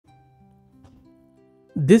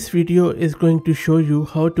This video is going to show you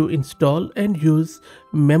how to install and use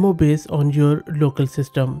MemoBase on your local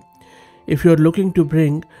system. If you're looking to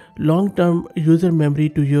bring long-term user memory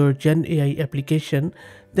to your GenAI application,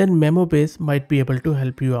 then MemoBase might be able to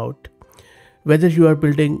help you out. Whether you are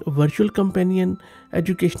building a virtual companion,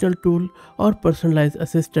 educational tool, or personalized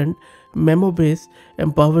assistant, MemoBase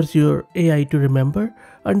empowers your AI to remember,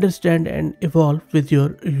 understand, and evolve with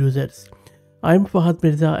your users. I'm Fahad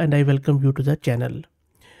Mirza and I welcome you to the channel.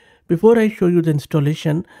 Before I show you the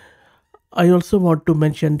installation, I also want to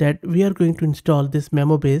mention that we are going to install this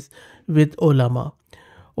MemoBase with Ollama.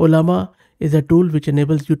 Ollama is a tool which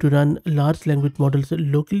enables you to run large language models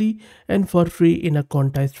locally and for free in a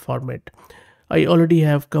quantized format. I already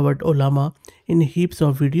have covered Ollama in heaps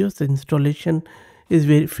of videos. The installation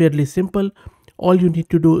is fairly simple. All you need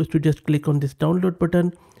to do is to just click on this download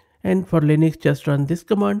button, and for Linux just run this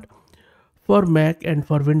command. For Mac and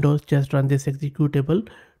for Windows just run this executable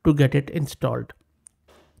to get it installed.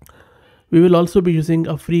 We will also be using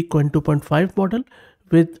a free Qwen 2.5 model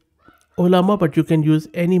with Ollama, but you can use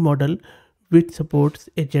any model which supports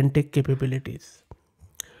agentic capabilities.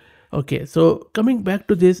 Okay, so coming back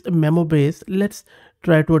to this MemoBase, let's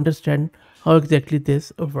try to understand how exactly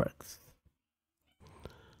this works.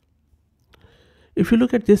 If you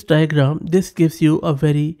look at this diagram, this gives you a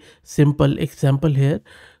very simple example here.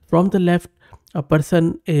 From the left, a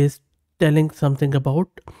person is telling something about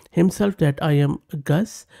himself, that I am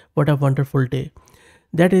Gus, what a wonderful day.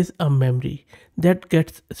 That is a memory that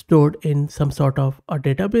gets stored in some sort of a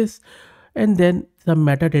database, and then some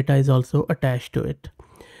metadata is also attached to it.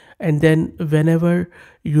 And then whenever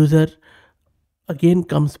user again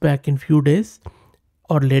comes back in few days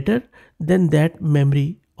or later, then that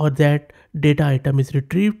memory or that data item is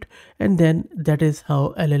retrieved, and then that is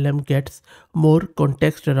how LLM gets more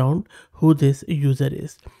context around who this user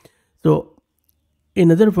is. So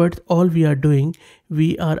in other words, all we are doing,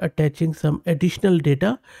 we are attaching some additional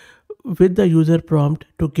data with the user prompt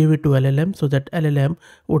to give it to LLM so that LLM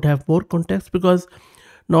would have more context, because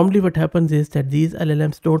normally what happens is that these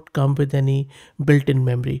LLMs don't come with any built-in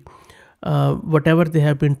memory. Whatever they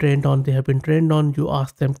have been trained on, you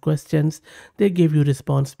ask them questions, they give you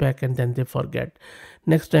response back, and then they forget.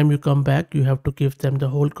 Next time you come back, you have to give them the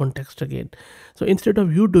whole context again. So instead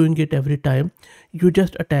of you doing it every time, you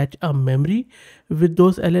just attach a memory with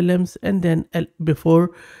those LLMs, and then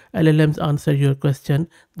before LLMs answer your question,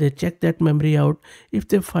 they check that memory out. If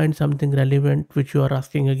they find something relevant which you are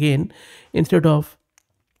asking again, instead of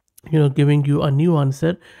giving you a new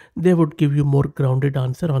answer, they would give you more grounded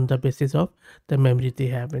answer on the basis of the memory they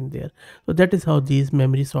have in there. So that is how these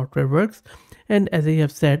memory software works. And as I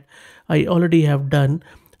have said, I already have done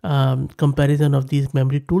comparison of these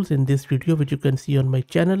memory tools in this video, which you can see on my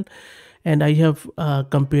channel. And I have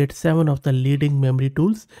compared 7 of the leading memory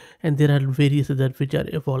tools, and there are various others which are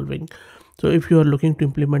evolving. So if you are looking to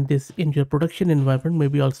implement this in your production environment,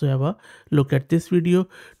 maybe also have a look at this video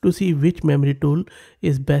to see which memory tool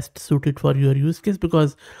is best suited for your use case,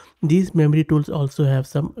 because these memory tools also have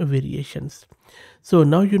some variations. So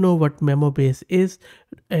now you know what MemoBase is,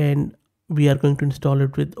 and we are going to install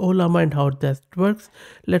it with Ollama and how that works.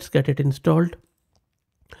 Let's get it installed.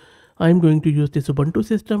 I'm going to use this Ubuntu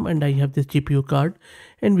system, and I have this GPU card,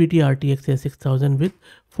 NVIDIA RTX A6000 with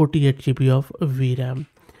 48 GB of VRAM.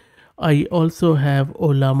 I also have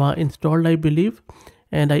Ollama installed, I believe,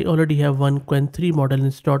 and I already have one Qwen 3 model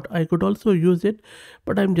installed. I could also use it,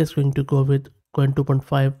 but I'm just going to go with Qwen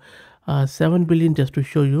 2.5 7 billion just to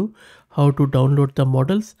show you how to download the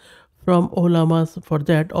models from Ollama. For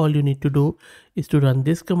that, all you need to do is to run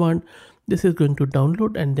this command. This is going to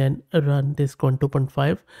download and then run this Qwen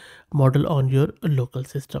 2.5 model on your local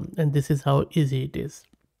system, and this is how easy it is.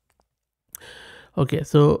 Okay,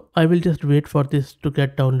 so I will just wait for this to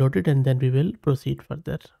get downloaded, and then we will proceed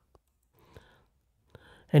further.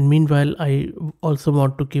 And meanwhile, I also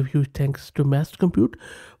want to give huge thanks to Massed Compute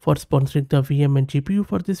for sponsoring the VM and GPU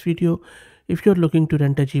for this video. If you're looking to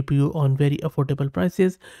rent a GPU on very affordable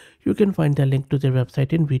prices, you can find the link to their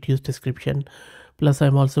website in video's description. Plus,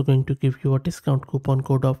 I'm also going to give you a discount coupon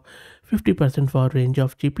code of 50% for a range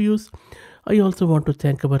of GPUs. I also want to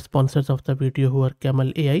thank our sponsors of the video, who are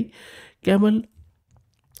Camel AI. Camel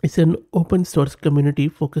is an open source community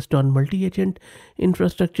focused on multi-agent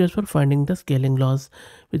infrastructures for finding the scaling laws,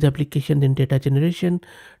 with applications in data generation,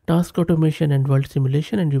 task automation, and world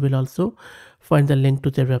simulation. And you will also find the link to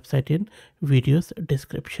their website in video's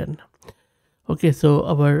description. Okay, so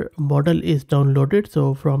our model is downloaded.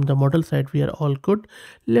 So from the model side, we are all good.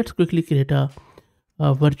 Let's quickly create a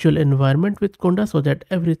virtual environment with Conda so that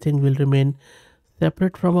everything will remain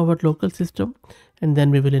separate from our local system, and then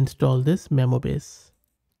we will install this MemoBase.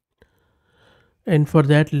 And for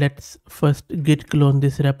that, let's first git clone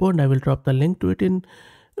this repo, and I will drop the link to it in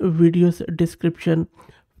video's description.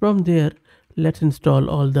 From there, let's install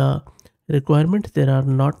all the requirements. There are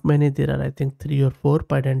not many. There are, I think, 3 or 4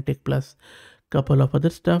 Pydantic plus couple of other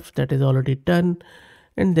stuff that is already done.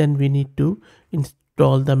 And then we need to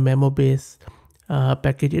install the MemoBase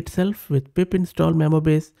package itself with pip install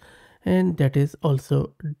MemoBase, and that is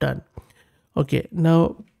also done. Okay,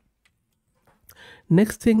 now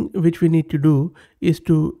next thing which we need to do is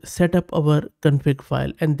to set up our config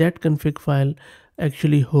file, and that config file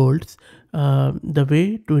actually holds the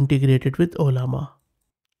way to integrate it with Ollama.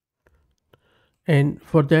 And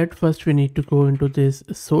for that, first we need to go into this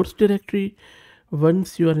source directory.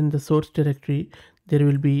 Once you are in the source directory, there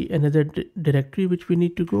will be another directory which we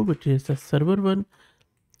need to go, which is the server one.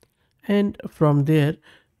 And from there,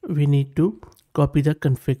 we need to copy the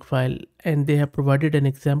config file, and they have provided an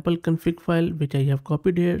example config file which I have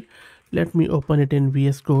copied here. Let me open it in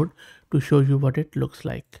VS Code to show you what it looks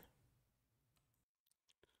like.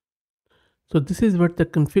 So this is what the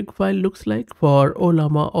config file looks like. For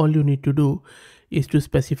Ollama, all you need to do is to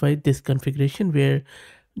specify this configuration, where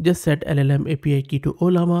just set LLM API key to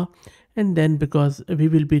Ollama, and then because we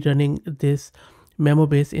will be running this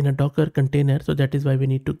MemoBase in a Docker container, so that is why we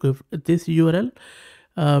need to give this URL,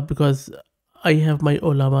 because I have my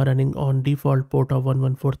Ollama running on default port of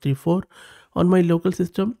 11434 on my local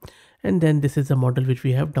system, and then this is the model which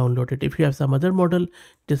we have downloaded. If you have some other model,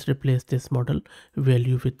 just replace this model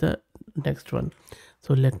value with the next one.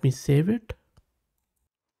 So let me save it.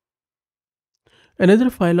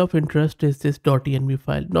 Another file of interest is this .env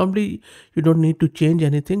file. Normally you don't need to change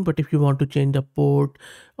anything, but if you want to change the port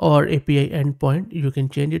or API endpoint, you can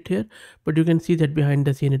change it here. But you can see that behind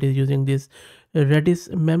the scene it is using this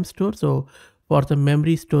Redis mem store. So for the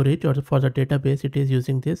memory storage or for the database, it is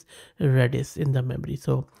using this Redis in the memory.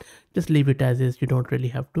 So just leave it as is. You don't really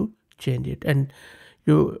have to change it, and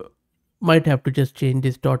you might have to just change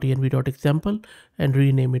this .env.example and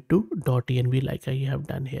rename it to .env like I have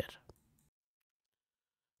done here.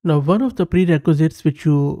 Now, one of the prerequisites which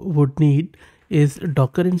you would need is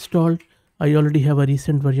Docker installed. I already have a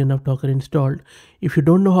recent version of Docker installed. If you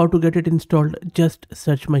don't know how to get it installed, just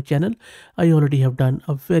search my channel. I already have done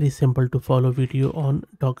a very simple to follow video on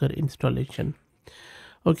Docker installation.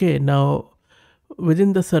 Okay, now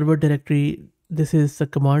within the server directory, this is the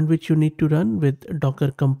command which you need to run with Docker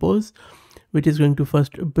compose, which is going to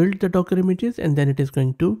first build the Docker images, and then it is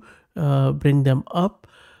going to bring them up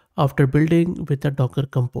after building with the Docker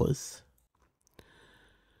compose.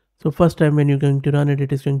 So first time when you're going to run it,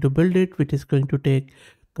 it is going to build it, which is going to take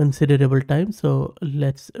considerable time. So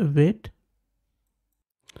let's wait.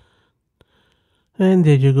 And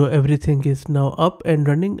there you go. Everything is now up and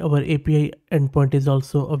running. Our API endpoint is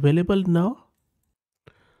also available now.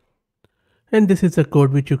 And this is the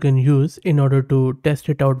code which you can use in order to test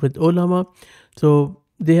it out with Ollama. So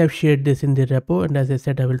they have shared this in their repo, and as I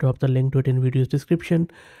said, I will drop the link to it in video's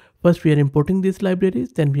description. First, we are importing these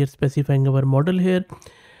libraries, then we are specifying our model here.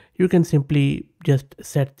 You can simply just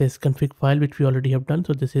set this config file, which we already have done.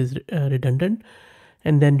 So this is redundant.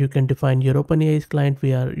 And then you can define your OpenAI's client.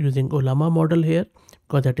 We are using Ollama model here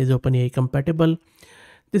because that is OpenAI compatible.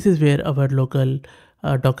 This is where our local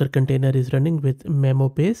Docker container is running with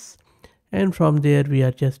MemoBase. And from there, we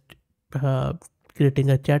are just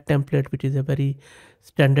creating a chat template, which is a very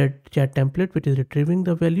standard chat template, which is retrieving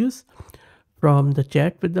the values from the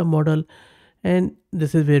chat with the model. And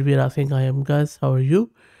this is where we are asking, I am Gus, how are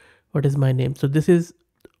you? What is my name? So this is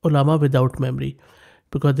Ollama without memory,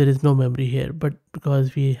 because there is no memory here, but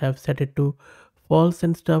because we have set it to false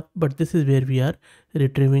and stuff, but this is where we are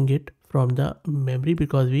retrieving it from the memory,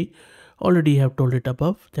 because we already have told it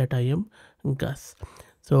above that I am Gus.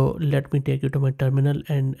 So let me take you to my terminal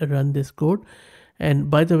and run this code. And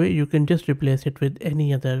by the way, you can just replace it with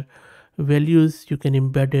any other values. You can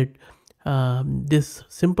embed it, this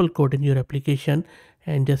simple code in your application,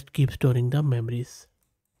 and just keep storing the memories.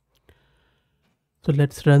 So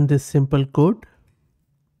let's run this simple code.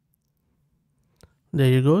 There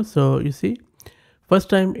you go. So you see, first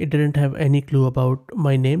time it didn't have any clue about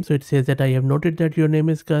my name. So it says that I have noted that your name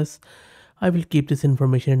is Gus. I will keep this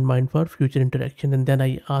information in mind for future interaction. And then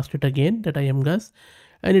I asked it again that I am Gus,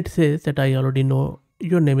 and it says that I already know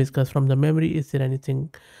your name is Gus from the memory. Is there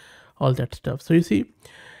anything, all that stuff. So you see,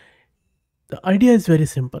 the idea is very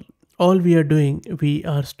simple. All we are doing, we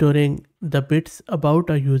are storing the bits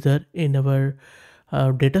about a user in our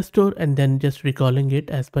data store, and then just recalling it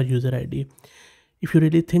as per user ID. If you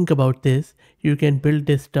really think about this, you can build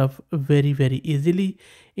this stuff very, very easily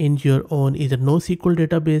in your own either NoSQL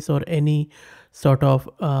database or any sort of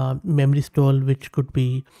memory store, which could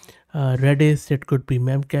be Redis, it could be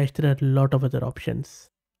Memcache. There are a lot of other options.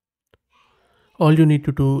 All you need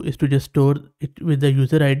to do is to just store it with the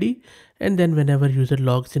user ID, and then whenever user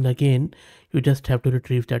logs in again, you just have to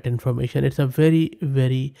retrieve that information. It's a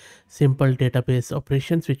very simple database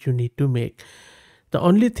operations which you need to make. The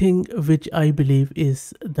only thing which I believe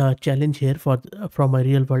is the challenge here from my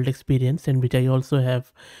real world experience, and which I also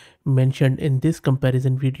have mentioned in this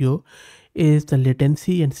comparison video, is the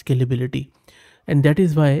latency and scalability. And that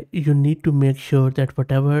is why you need to make sure that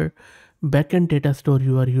whatever backend data store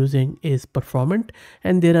you are using is performant,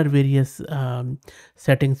 and there are various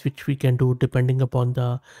settings which we can do depending upon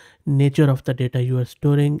the nature of the data you are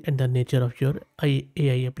storing and the nature of your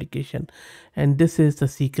AI application. And this is the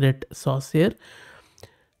secret sauce here.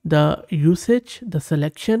 The usage, the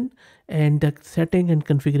selection, and the setting and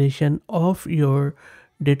configuration of your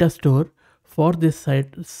data store for this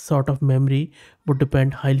sort of memory would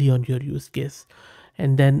depend highly on your use case.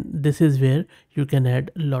 And then this is where you can add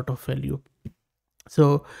a lot of value.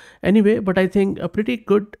 So anyway, but I think a pretty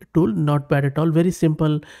good tool, not bad at all, very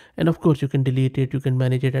simple. And of course you can delete it, you can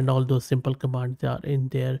manage it, and all those simple commands are in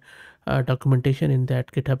their documentation in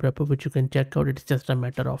that GitHub repo, which you can check out. It's just a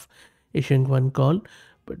matter of issuing one call.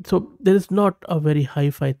 But so there is not a very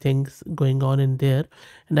hi-fi things going on in there,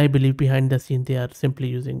 and I believe behind the scene they are simply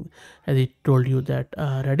using, as I told you, that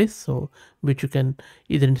Redis, so which you can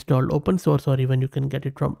either install open source or even you can get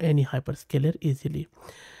it from any hyperscaler easily.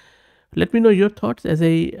 Let me know your thoughts. As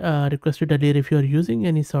I requested earlier, if you are using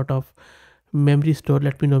any sort of memory store,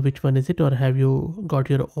 let me know which one is it, or have you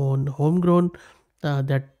got your own homegrown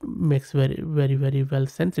that makes very well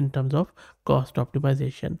sense in terms of cost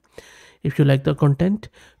optimization. If you like the content,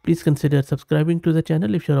 please consider subscribing to the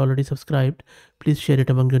channel. If you're already subscribed, please share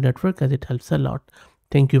it among your network as it helps a lot.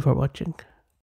 Thank you for watching.